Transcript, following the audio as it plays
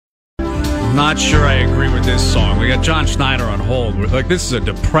Not sure I agree with this song. We got John Schneider on hold. We're like, this is a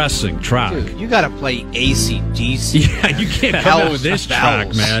depressing track. Dude, you got to play AC/DC. Yeah, you can't come out with this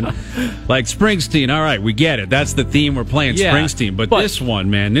track, man. Like Springsteen, all right, we get it. That's the theme. We're playing Springsteen. But this one,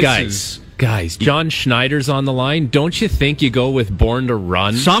 man, this is... Guys, John Schneider's on the line. Don't you think you go with Born to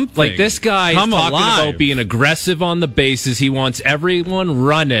Run? Something. Like, this guy is talking alive. about being aggressive on the bases. He wants everyone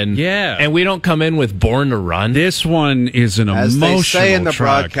running. Yeah. And we don't come in with Born to Run. This one is an As emotional they say in the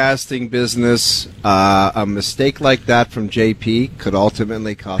track. broadcasting business, a mistake like that from JP could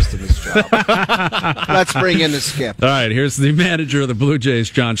ultimately cost him his job. Let's bring in the skip. All right, here's the manager of the Blue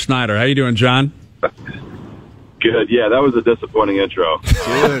Jays, John Schneider. How you doing, John? Good. Yeah, that was a disappointing intro.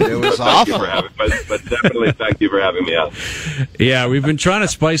 Dude, it was awful. But definitely thank you for having me on. Yeah, we've been trying to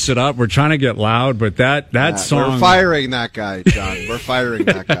spice it up. We're trying to get loud, but that song... We're firing that guy, John. We're firing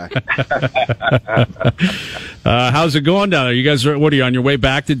that guy. How's it going down there? You guys, what are you, on your way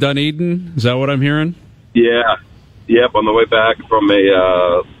back to Dunedin? Is that what I'm hearing? Yeah. Yep, on the way back from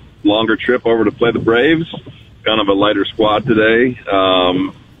a longer trip over to play the Braves. Kind of a lighter squad today.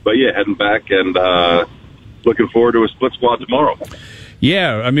 But yeah, heading back and... looking forward to a split squad tomorrow.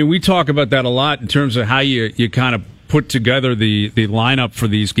 Yeah, I mean, we talk about that a lot in terms of how you kind of put together the lineup for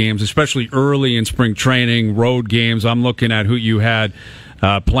these games, especially early in spring training, road games. I'm looking at who you had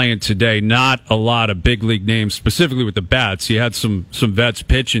playing today. Not a lot of big league names, specifically with the bats. You had some vets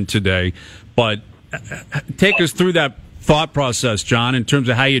pitching today. But take us through that thought process, John, in terms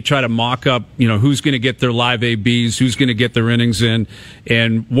of how you try to mock up, who's going to get their live ABs, who's going to get their innings in,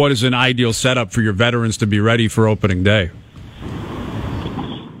 and what is an ideal setup for your veterans to be ready for opening day?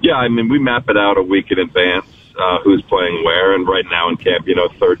 Yeah, I mean, we map it out a week in advance, who's playing where, and right now in camp,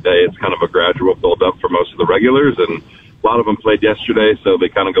 third day, it's kind of a gradual build-up for most of the regulars, and a lot of them played yesterday, so they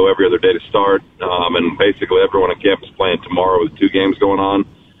kind of go every other day to start, and basically everyone in camp is playing tomorrow with 2 games going on.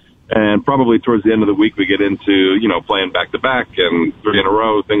 And probably towards the end of the week, we get into, playing back-to-back and 3 in a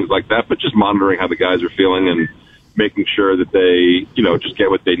row, things like that, but just monitoring how the guys are feeling and making sure that they, just get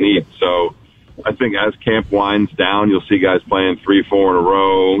what they need. So I think as camp winds down, you'll see guys playing 3, 4 in a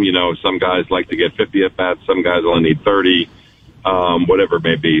row. Some guys like to get 50 at-bats. Some guys only need 30, whatever it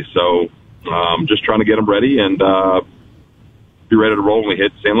may be. So just trying to get them ready and be ready to roll when we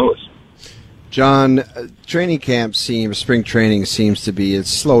hit St. Louis. John, spring training seems to be, it's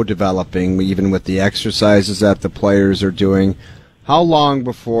slow developing, even with the exercises that the players are doing. How long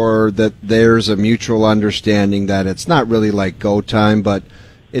before that there's a mutual understanding that it's not really like go time, but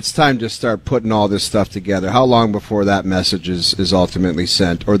it's time to start putting all this stuff together? How long before that message is ultimately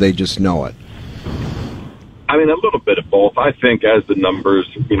sent, or they just know it? I mean, a little bit of both. I think as the numbers,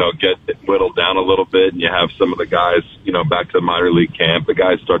 get whittled down a little bit and you have some of the guys, back to the minor league camp, the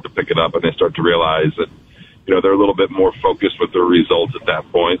guys start to pick it up and they start to realize that, they're a little bit more focused with the results at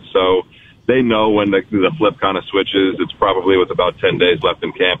that point. So they know when the flip kind of switches. It's probably with about 10 days left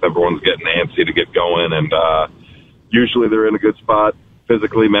in camp. Everyone's getting antsy to get going, and usually they're in a good spot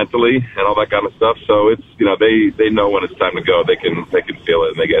physically, mentally, and all that kind of stuff. So it's, they know when it's time to go. They can feel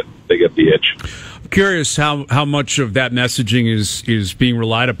it, and they get the itch. Curious how much of that messaging is being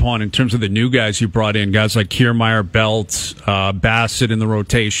relied upon in terms of the new guys you brought in, guys like Kiermaier, Belt, Bassett in the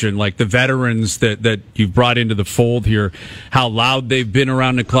rotation, like the veterans that you've brought into the fold here, how loud they've been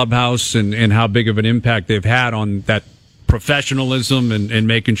around the clubhouse and how big of an impact they've had on that professionalism and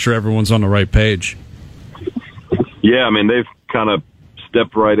making sure everyone's on the right page. Yeah, I mean, they've kind of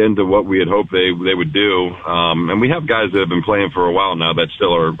stepped right into what we had hoped they would do. And we have guys that have been playing for a while now that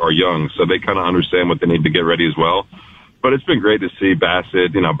still are young, so they kind of understand what they need to get ready as well. But it's been great to see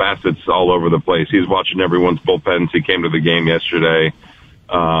Bassett. Bassett's all over the place. He's watching everyone's bullpens. He came to the game yesterday.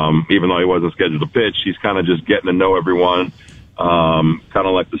 Even though he wasn't scheduled to pitch, he's kind of just getting to know everyone, kind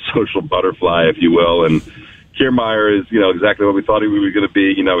of like the social butterfly, if you will. And Kiermaier is, exactly what we thought he was going to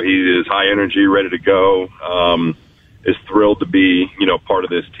be. He is high energy, ready to go. Is thrilled to be, part of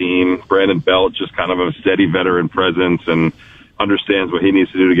this team. Brandon Belt, just kind of a steady veteran presence and understands what he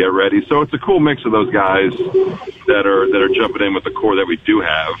needs to do to get ready. So it's a cool mix of those guys that are jumping in with the core that we do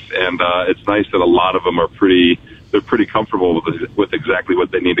have. And it's nice that a lot of them are pretty comfortable with exactly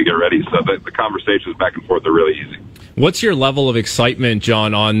what they need to get ready. So the conversations back and forth are really easy. What's your level of excitement,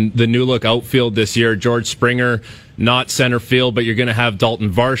 John, on the new look outfield this year? George Springer, not center field, but you're going to have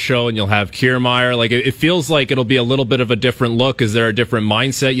Dalton Varsho and you'll have Kiermaier. Like, it feels like it'll be a little bit of a different look. Is there a different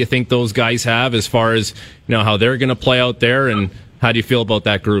mindset you think those guys have as far as, how they're going to play out there, and how do you feel about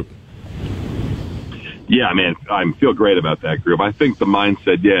that group? Yeah, I mean, I feel great about that group. I think the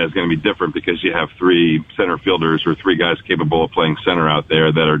mindset, is going to be different because you have 3 center fielders or 3 guys capable of playing center out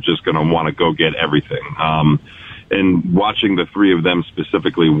there that are just going to want to go get everything. and watching the three of them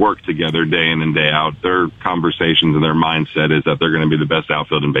specifically work together day in and day out, their conversations and their mindset is that they're going to be the best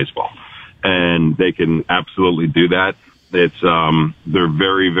outfield in baseball. And they can absolutely do that. It's, they're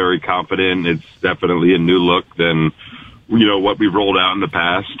very, very confident. It's definitely a new look than, what we've rolled out in the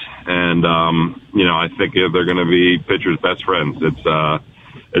past. And, I think they're going to be pitchers' best friends.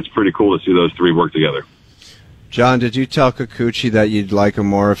 It's pretty cool to see those three work together. John, did you tell Kikuchi that you'd like him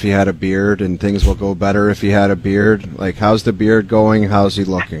more if he had a beard and things will go better if he had a beard? Like, how's the beard going? How's he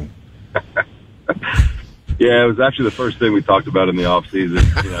looking? Yeah, it was actually the first thing we talked about in the off season.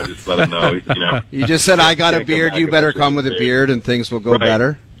 Just let him know. You just said, I got a beard. You better come with a beard and things will go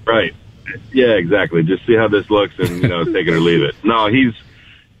better. Right. Yeah, exactly. Just see how this looks and, take it or leave it. No, he's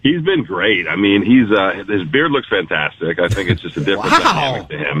been great. I mean, his beard looks fantastic. I think it's just a different dynamic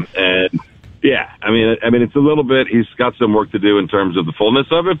to him. And yeah, I mean, it's a little bit, he's got some work to do in terms of the fullness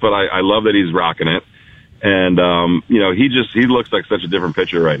of it, but I love that he's rocking it. And, he looks like such a different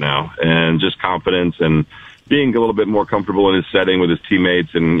pitcher right now, and just confidence and being a little bit more comfortable in his setting with his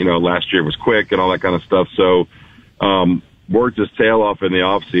teammates. And, last year was quick and all that kind of stuff. So, worked his tail off in the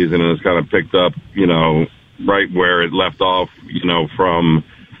off season and has kind of picked up, right where it left off, from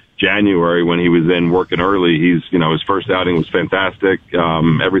January when he was in working early. He's, his first outing was fantastic.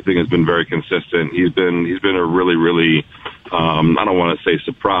 Everything has been very consistent. He's been a really, really, I don't want to say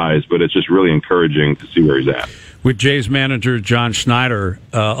surprise, but it's just really encouraging to see where he's at. With Jays manager John Schneider,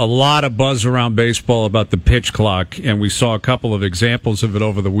 a lot of buzz around baseball about the pitch clock, and we saw a couple of examples of it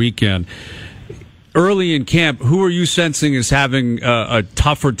over the weekend. Early in camp, who are you sensing is having a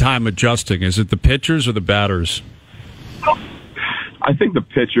tougher time adjusting? Is it the pitchers or the batters? I think the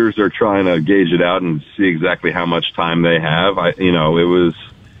pitchers are trying to gauge it out and see exactly how much time they have.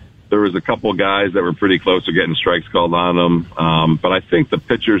 There was a couple guys that were pretty close to getting strikes called on them. But I think the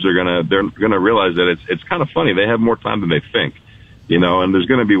pitchers they're gonna realize that it's kind of funny. They have more time than they think, and there's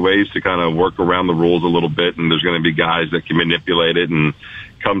going to be ways to kind of work around the rules a little bit. And there's going to be guys that can manipulate it and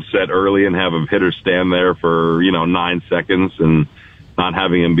come set early and have a hitter stand there for, 9 seconds and not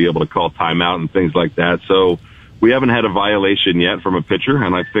having him be able to call timeout and things like that. So we haven't had a violation yet from a pitcher.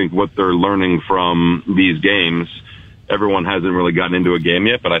 And I think what they're learning from these games, everyone hasn't really gotten into a game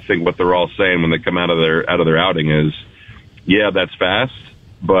yet, but I think what they're all saying when they come out of their outing is, yeah, that's fast,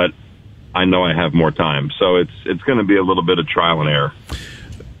 but I know I have more time. So it's going to be a little bit of trial and error.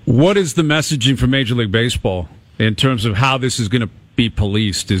 What is the messaging for Major League Baseball in terms of how this is going to be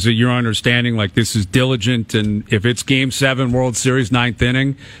policed? Is it your understanding like this is diligent, and if it's Game 7 World Series 9th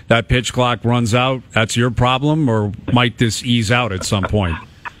inning, that pitch clock runs out, that's your problem, or might this ease out at some point?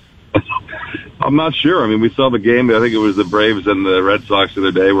 I'm not sure. I mean, we saw the game. I think it was the Braves and the Red Sox the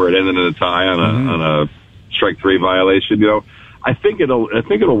other day where it ended in a tie on a strike 3 violation. I think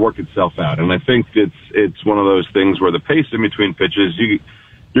it'll work itself out, and I think it's one of those things where the pace in between pitches,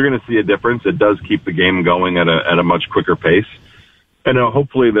 you're going to see a difference. It does keep the game going at a much quicker pace. And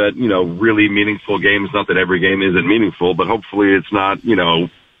hopefully that, really meaningful games, not that every game isn't meaningful, but hopefully it's not, done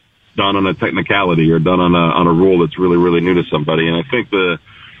on a technicality or done on a rule that's really, really new to somebody. And I think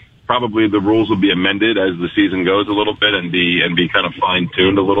probably the rules will be amended as the season goes a little bit and be kind of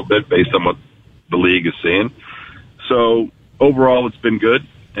fine-tuned a little bit based on what the league is seeing. So overall, it's been good.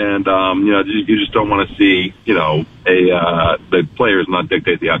 And, you just don't want to see, the players not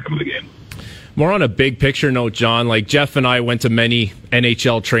dictate the outcome of the game. More on a big picture note, John, like Jeff and I went to many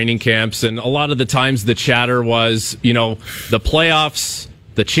NHL training camps, and a lot of the times the chatter was, the playoffs,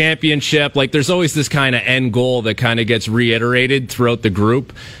 the championship. Like there's always this kind of end goal that kind of gets reiterated throughout the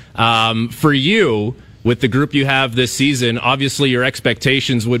group. For you, with the group you have this season, obviously your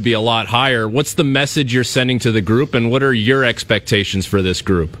expectations would be a lot higher. What's the message you're sending to the group, and what are your expectations for this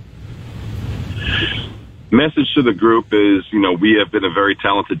group? Message to the group is, we have been a very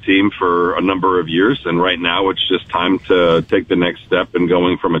talented team for a number of years, and right now it's just time to take the next step in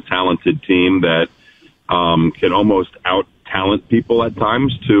going from a talented team that can almost out-talent people at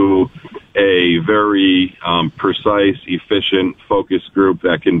times to a very precise, efficient, focused group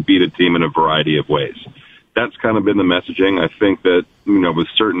that can beat a team in a variety of ways. That's kind of been the messaging. I think that, with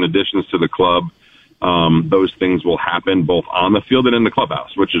certain additions to the club, those things will happen both on the field and in the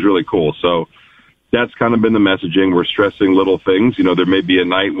clubhouse, which is really cool. So that's kind of been the messaging. We're stressing little things. There may be a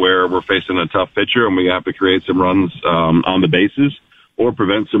night where we're facing a tough pitcher and we have to create some runs on the bases or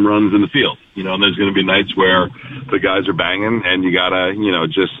prevent some runs in the field. And there's going to be nights where the guys are banging and you got to,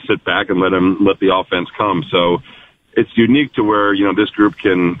 just sit back and let the offense come. So it's unique to where, this group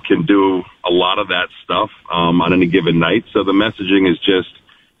can do a lot of that stuff on any given night. So the messaging is just,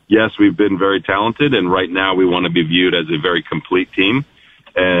 yes, we've been very talented, and right now we want to be viewed as a very complete team.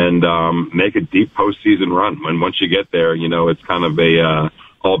 and make a deep postseason run. When once you get there, it's kind of a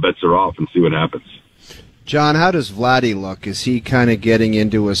all bets are off and see what happens. John, how does Vladdy look? Is he kind of getting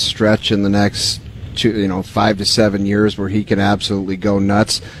into a stretch in the next 5 to 7 years where he can absolutely go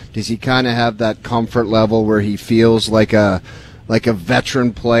nuts? Does he kind of have that comfort level where he feels like a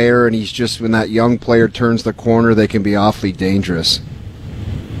veteran player, and he's just, when that young player turns the corner, they can be awfully dangerous?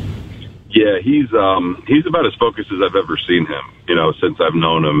 Yeah, he's about as focused as I've ever seen him, since I've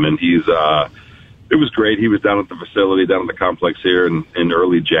known him, and it was great. He was down at the facility, down at the complex here in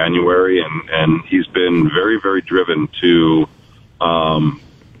early January, and he's been very, very driven to,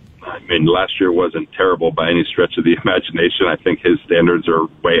 last year wasn't terrible by any stretch of the imagination. I think his standards are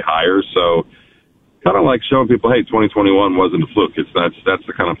way higher, so kind of like showing people, hey, 2021 wasn't a fluke. That's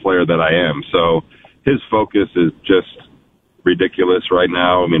the kind of player that I am. So his focus is just ridiculous right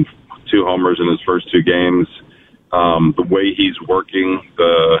now. 2 homers in his first 2 games. The way he's working,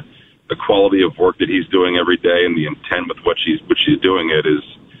 the quality of work that he's doing every day, and the intent with which he's doing it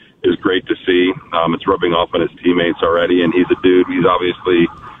is great to see. It's rubbing off on his teammates already, and he's a dude. He's obviously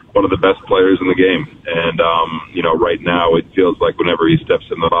one of the best players in the game. And, right now it feels like whenever he steps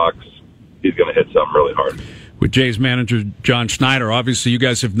in the box, he's going to hit something really hard. With Jays manager John Schneider, obviously you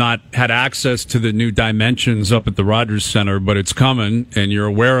guys have not had access to the new dimensions up at the Rogers Center, but it's coming, and you're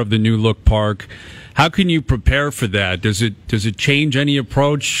aware of the new look park. How can you prepare for that? Does it change any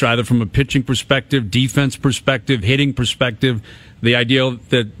approach, either from a pitching perspective, defense perspective, hitting perspective? The idea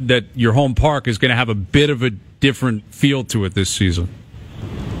that your home park is going to have a bit of a different feel to it this season.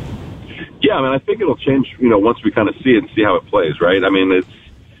 Yeah, I think it'll change, once we kind of see it and see how it plays, right?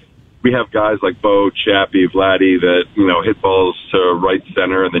 We have guys like Bo, Chappie, Vladdy that, hit balls to right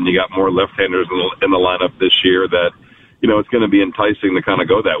center, and then you got more left-handers in the lineup this year that, it's going to be enticing to kind of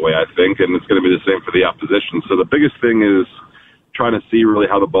go that way, I think, and it's going to be the same for the opposition. So the biggest thing is trying to see really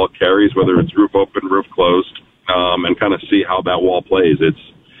how the ball carries, whether it's roof open, roof closed, and kind of see how that wall plays.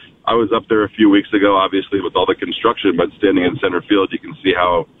 I was up there a few weeks ago, obviously, with all the construction, but standing in center field, you can see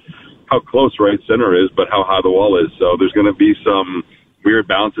how close right center is, but how high the wall is. So there's going to be some weird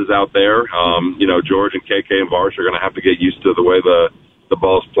bounces out there. George and KK and Varsh are going to have to get used to the way the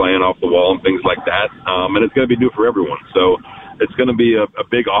ball's playing off the wall and things like that. And it's going to be new for everyone. So it's going to be a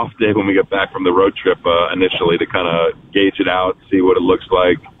big off day when we get back from the road trip initially to kind of gauge it out, see what it looks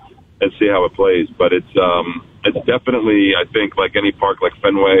like, and see how it plays. But it's definitely, I think, like any park like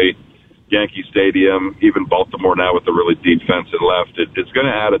Fenway, Yankee Stadium, even Baltimore now with the really deep fence and left, it's going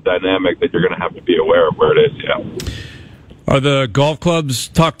to add a dynamic that you're going to have to be aware of where it is, yeah. Are the golf clubs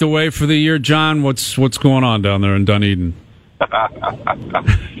tucked away for the year, John? What's going on down there in Dunedin?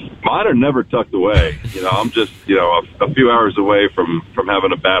 Mine are never tucked away. I'm just, a few hours away from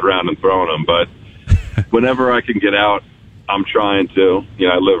having a bad round and throwing them. But whenever I can get out, I'm trying to.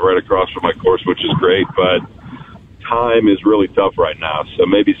 I live right across from my course, which is great, but time is really tough right now. So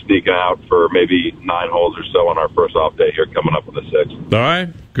maybe sneaking out for maybe 9 holes or so on our first off day here coming up on the 6th. All right.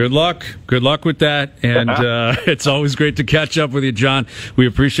 Good luck. Good luck with that. And it's always great to catch up with you, John. We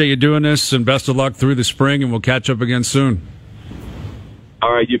appreciate you doing this, and best of luck through the spring, and we'll catch up again soon.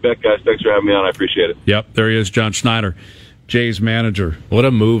 All right, you bet, guys. Thanks for having me on. I appreciate it. Yep, there he is, John Schneider, Jays manager. What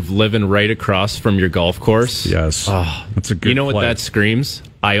a move, living right across from your golf course. Yes. Oh, that's a good what play. that screams?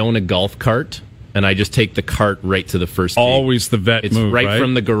 I own a golf cart, and I just take the cart right to the first tee. Always the vet it's move, right?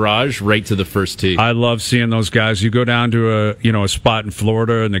 From the garage right to the first tee. I love seeing those guys. You go down to a spot in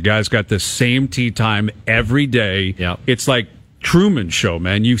Florida, and the guy's got the same tee time every day. Yeah. It's like Truman Show,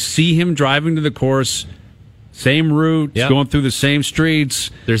 man. You see him driving to the course, same route, going through the same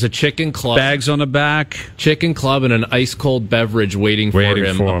streets. There's a chicken club. Bags on the back. Chicken club and an ice-cold beverage waiting for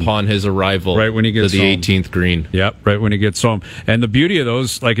him upon his arrival. Right when he gets to the home. 18th green. Yep, right when he gets home. And the beauty of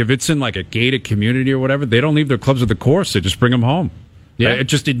those, like if it's in like a gated community or whatever, they don't leave their clubs at the course. They just bring them home. Yeah.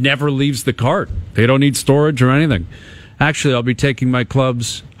 It never leaves the cart. They don't need storage or anything. Actually, I'll be taking my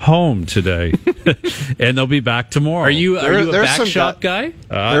clubs home today, and they'll be back tomorrow. Are you a back shop guy?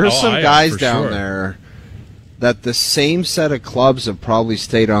 There's some guys down there that the same set of clubs have probably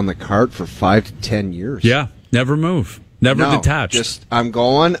stayed on the cart for 5 to 10 years. Yeah, never move. Never detached. Just, I'm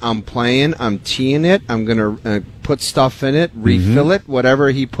going, I'm playing, I'm teeing it, I'm going to put stuff in it, refill it,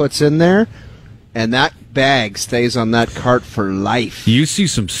 whatever he puts in there, and that bag stays on that cart for life. You see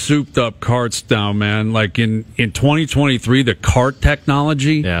some souped up carts now, man. Like in 2023, the cart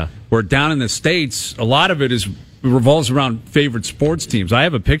technology, where down in the States, a lot of it revolves around favorite sports teams. I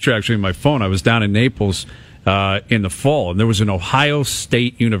have a picture actually in my phone. I was down in Naples in the fall, and there was an Ohio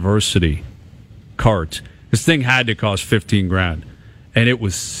State University cart. This thing had to cost $15,000, and it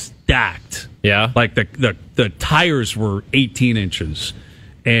was stacked. Yeah, like the tires were 18 inches.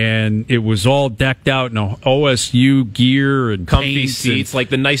 and it was all decked out in OSU gear and comfy seats, like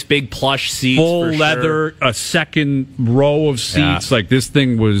the nice big plush seats, full for leather, sure. a second row of seats. Yeah. Like this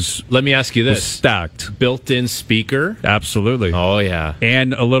thing was. Let me ask you this: stacked, built-in speaker, absolutely. Oh yeah,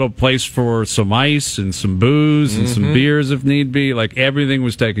 and a little place for some ice and some booze and some beers if need be. Like everything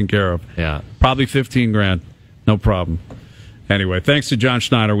was taken care of. Yeah, probably $15,000, no problem. Anyway, thanks to John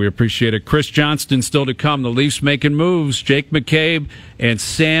Schneider. We appreciate it. Chris Johnston still to come. The Leafs making moves. Jake McCabe and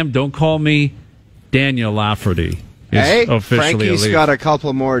Sam, don't call me Daniel Lafferty. Hey, officially Frankie's got a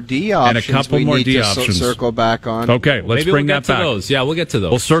couple more D options. And a couple more D options. Circle back on. Okay, let's bring that back. Those. Yeah, we'll get to those.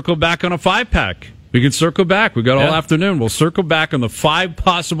 We'll circle back on a 5-pack. We can circle back. We got all afternoon. We'll circle back on the 5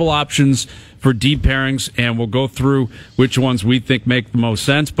 possible options for D pairings, and we'll go through which ones we think make the most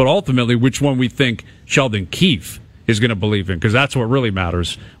sense, but ultimately which one we think Sheldon Keefe is going to believe in, because that's what really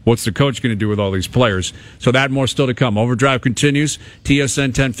matters. What's the coach going to do with all these players? So that and more still to come. Overdrive continues. TSN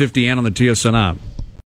 1050 and on the TSN app.